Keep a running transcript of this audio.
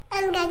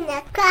I'm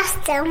gonna cross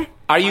them.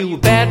 Are you a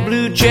bad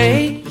blue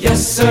jay?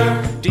 Yes,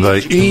 sir.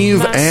 The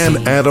Eve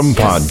and Adam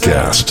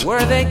Podcast.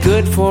 Were they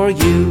good for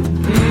you?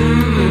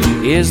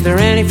 Is there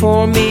any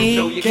for me?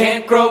 No, you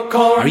can't grow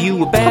corn. Are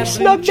you a bad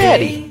Snug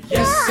Daddy?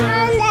 Yes, sir.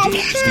 On the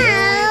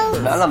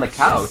couch. Not on the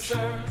couch.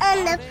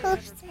 On the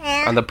poof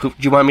chair. On the poof.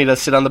 Do you want me to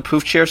sit on the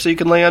poof chair so you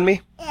can lay on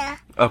me? Yeah.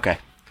 Okay.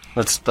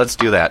 Let's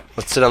do that.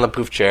 Let's sit on the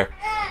poof chair,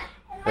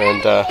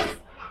 and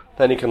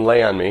then you can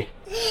lay on me.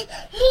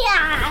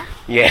 Yeah.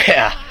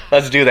 Yeah.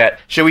 Let's do that.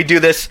 Should we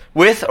do this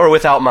with or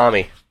without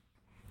Mommy?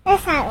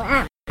 That's not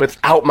loud.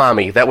 Without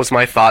Mommy. That was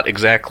my thought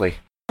exactly.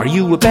 Are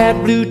you a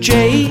bad blue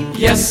jay?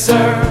 Yes,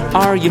 sir.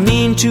 Are you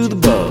mean to the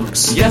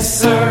bugs?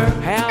 Yes, sir.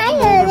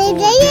 I heard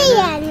it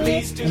on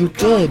me. You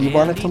did. You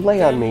wanted to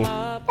lay on me.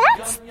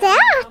 What's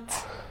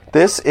that?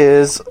 This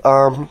is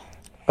an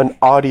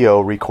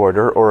audio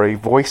recorder or a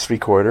voice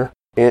recorder.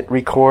 It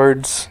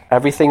records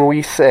everything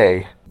we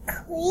say.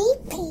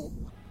 Creepy.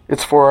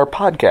 It's for our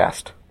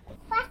podcast.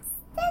 What's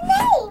the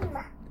name?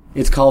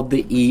 It's called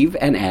the Eve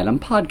and Adam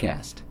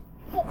Podcast.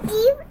 The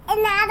Eve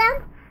and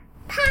Adam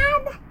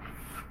Podcast.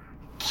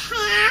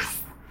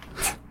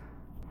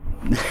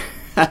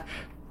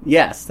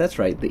 Yes, that's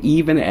right, the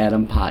Eve and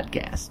Adam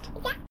Podcast.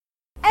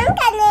 I'm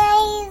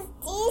gonna use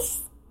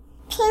these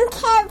pink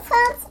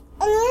headphones,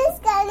 and you're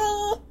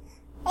gonna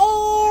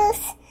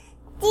use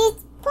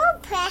these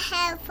purple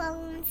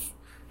headphones.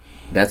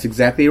 That's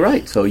exactly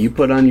right. So you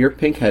put on your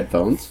pink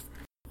headphones,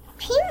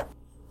 Pink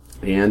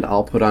and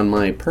I'll put on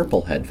my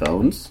purple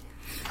headphones.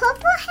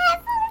 purple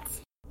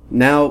headphones?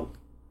 Now,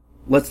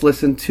 let's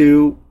listen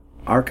to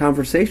our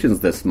conversations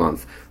this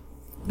month.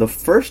 The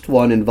first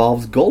one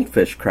involves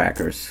goldfish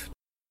crackers.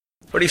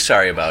 What are you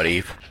sorry about,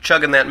 Eve?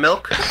 Chugging that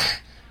milk?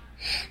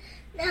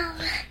 No.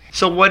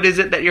 So what is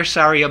it that you're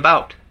sorry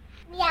about?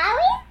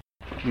 Meowing?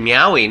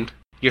 Meowing?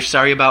 You're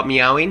sorry about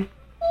meowing?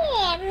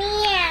 Yeah,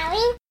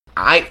 meowing.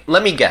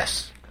 Let me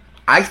guess.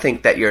 I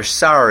think that you're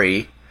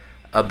sorry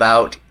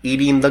about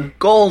eating the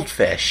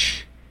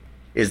goldfish.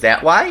 Is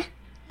that why?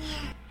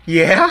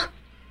 Yeah?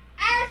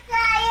 I'm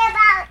sorry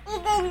about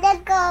eating the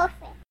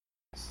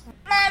goldfish.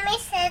 Mommy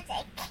says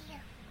I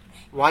can't.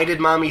 Why did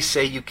Mommy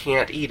say you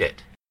can't eat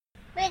it?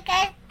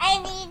 Because I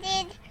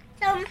needed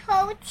some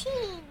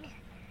protein.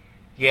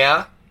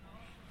 Yeah?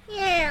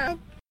 Yeah.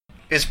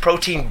 Is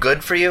protein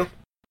good for you?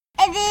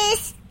 It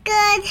is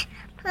good.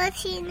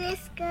 Protein is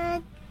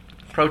good.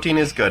 Protein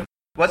is good.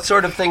 What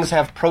sort of things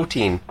have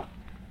protein?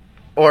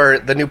 Or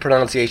the new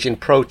pronunciation,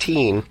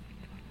 protein.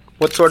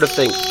 What sort of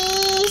thing?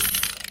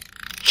 Cheese.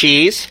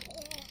 Cheese?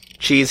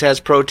 Cheese has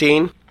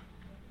protein?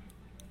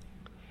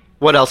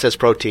 What else has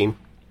protein?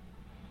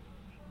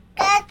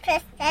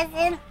 Goldfish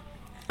doesn't.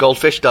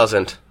 Goldfish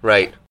doesn't,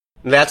 right.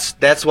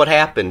 That's what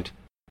happened.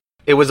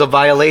 It was a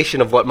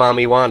violation of what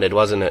Mommy wanted,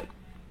 wasn't it?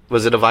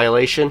 Was it a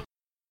violation?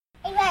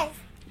 It was.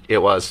 It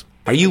was.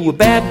 Are you a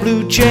bad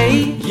blue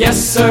jay?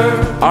 Yes,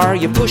 sir. Are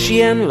you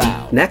pushy and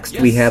loud? Next,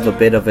 we have a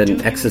bit of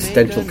an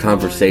existential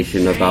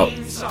conversation about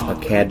a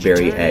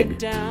Cadbury egg.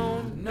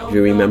 Do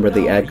you remember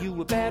the egg?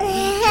 They're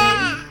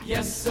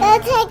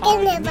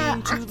talking about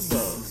a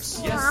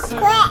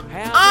chocolate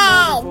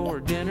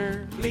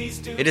egg.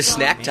 It is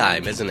snack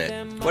time, isn't it?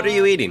 What are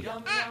you eating?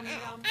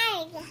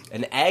 Egg.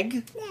 An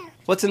egg? Yeah.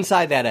 What's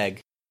inside that egg?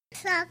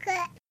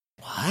 Chocolate.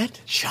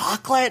 What?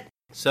 Chocolate?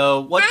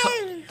 So,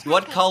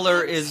 what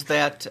color is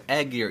that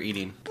egg you're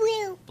eating?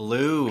 Blue.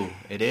 Blue,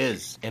 it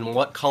is. And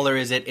what color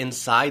is it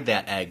inside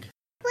that egg?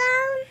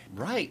 Brown.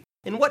 Right.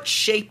 And what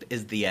shape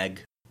is the egg?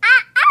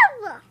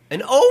 Owl.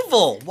 An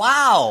oval!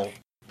 Wow!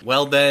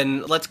 Well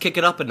then, let's kick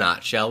it up a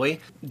notch, shall we?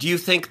 Do you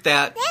think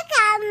that... They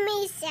call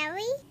me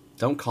Sally.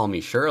 Don't call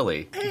me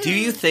Shirley. Do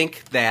you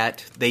think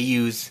that they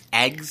use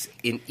eggs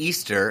in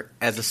Easter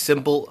as a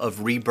symbol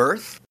of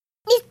rebirth?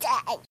 It's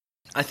egg.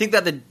 I think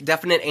that the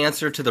definite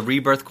answer to the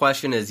rebirth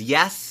question is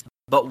yes,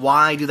 but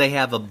why do they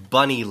have a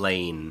bunny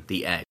laying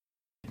the egg?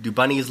 Do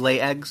bunnies lay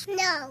eggs?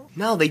 No.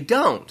 No, they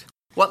don't.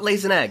 What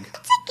lays an egg?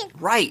 Chicken.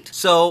 Right.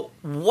 So,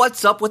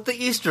 what's up with the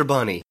Easter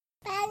bunny?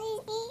 Bunny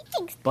eat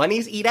eggs.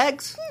 Bunnies eat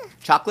eggs?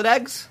 Chocolate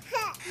eggs?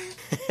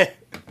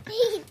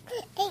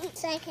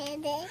 It's like a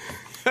day.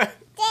 They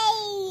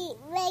eat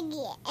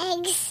regular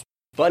eggs.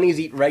 Bunnies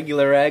eat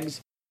regular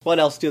eggs. What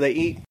else do they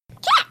eat?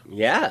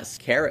 Yes,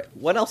 carrot.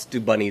 What else do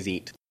bunnies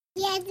eat?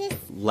 Yeah, this.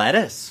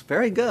 Lettuce.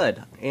 Very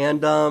good.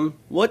 And,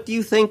 what do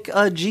you think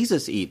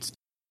Jesus eats?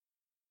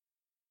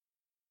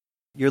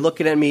 You're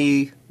looking at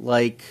me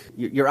like,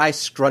 your eyes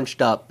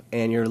scrunched up,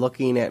 and you're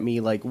looking at me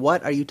like,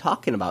 what are you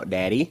talking about,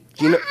 Daddy?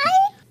 Do you know? What are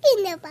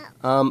you talking about?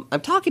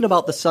 I'm talking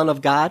about the Son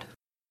of God.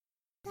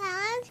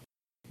 God?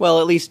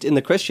 Well, at least in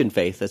the Christian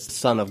faith, it's the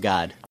Son of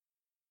God.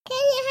 Can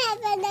you have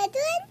another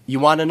one? You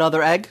want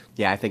another egg?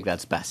 Yeah, I think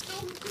that's best.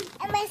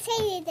 I'm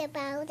excited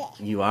about it.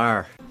 You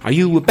are. Are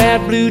you a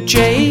bad blue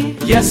jay?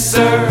 Yes,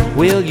 sir.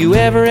 Will you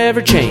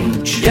ever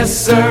change? Yes,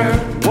 sir.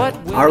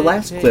 What will Our it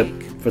last take? clip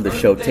for the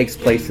show takes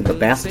place in the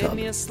bathtub,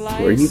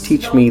 where you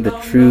teach me the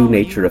true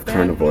nature of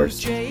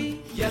carnivores. We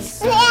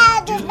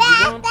are the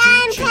Back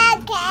Time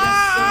Podcast.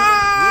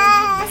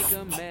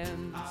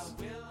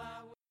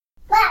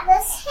 But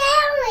there's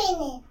hair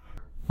in it.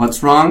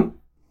 What's wrong?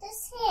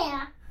 There's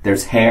hair.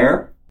 There's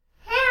hair?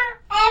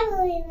 Hair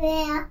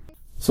everywhere.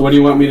 So what do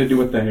you want me to do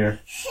with the hair?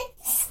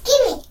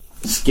 Skim it.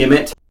 Skim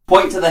it.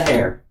 Point to the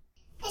hair.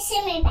 It's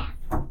in my bath.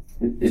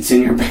 It's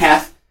in your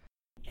bath.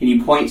 Can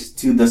you point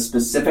to the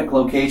specific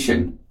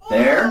location?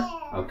 There?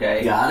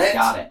 Okay. Got it?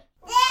 Got it.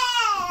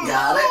 There.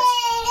 Got it?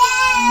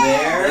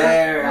 There?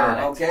 There. Got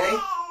it. Okay.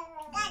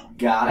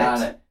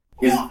 Got it.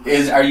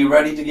 Are you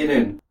ready to get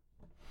in?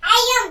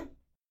 I am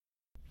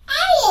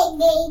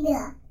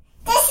alligator.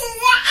 This is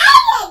an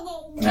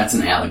alligator. That's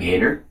an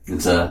alligator.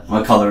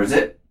 What color is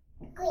it?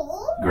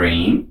 Green.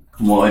 Green.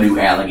 What do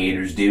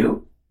alligators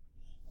do?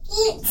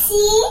 Eat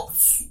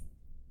seeds.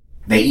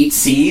 They eat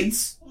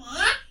seeds?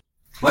 Yeah.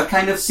 What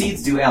kind of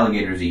seeds do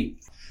alligators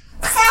eat?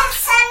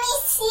 Sesame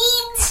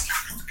seeds.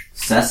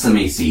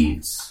 Sesame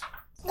seeds.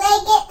 They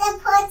get the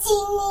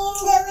protein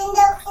in the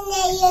window and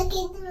they look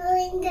in the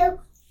window.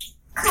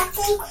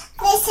 Cutting.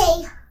 They say,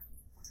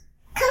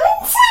 come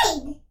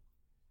inside.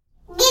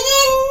 Get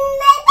in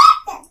my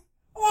bathtub.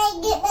 And I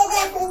get my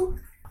bathtub.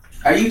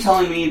 Are you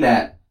telling me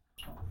that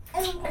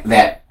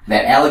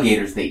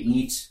alligators they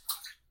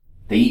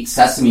eat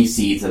sesame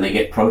seeds and they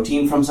get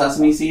protein from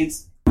sesame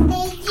seeds?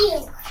 They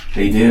do.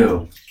 They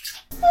do.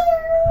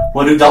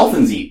 What do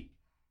dolphins eat?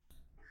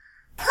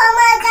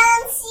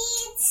 Parmesan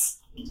seeds.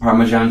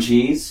 Parmesan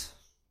cheese?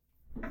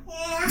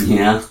 Yeah.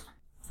 Yeah.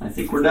 I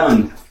think we're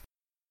done.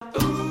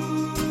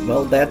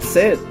 Well, that's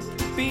it.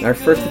 Our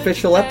first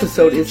official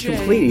episode is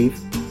complete.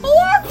 I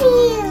love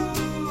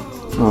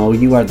you. Oh,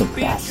 you are the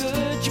best.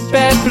 Good, you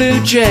bad blue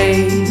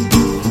jay.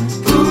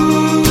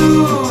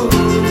 Ooh,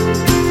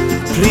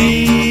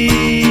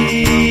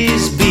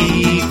 please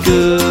be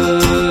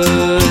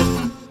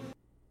good.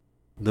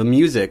 The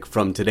music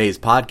from today's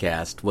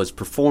podcast was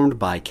performed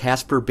by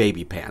Casper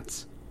Baby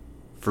Pants.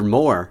 For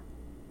more,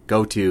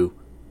 go to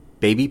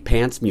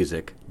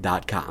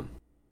babypantsmusic.com.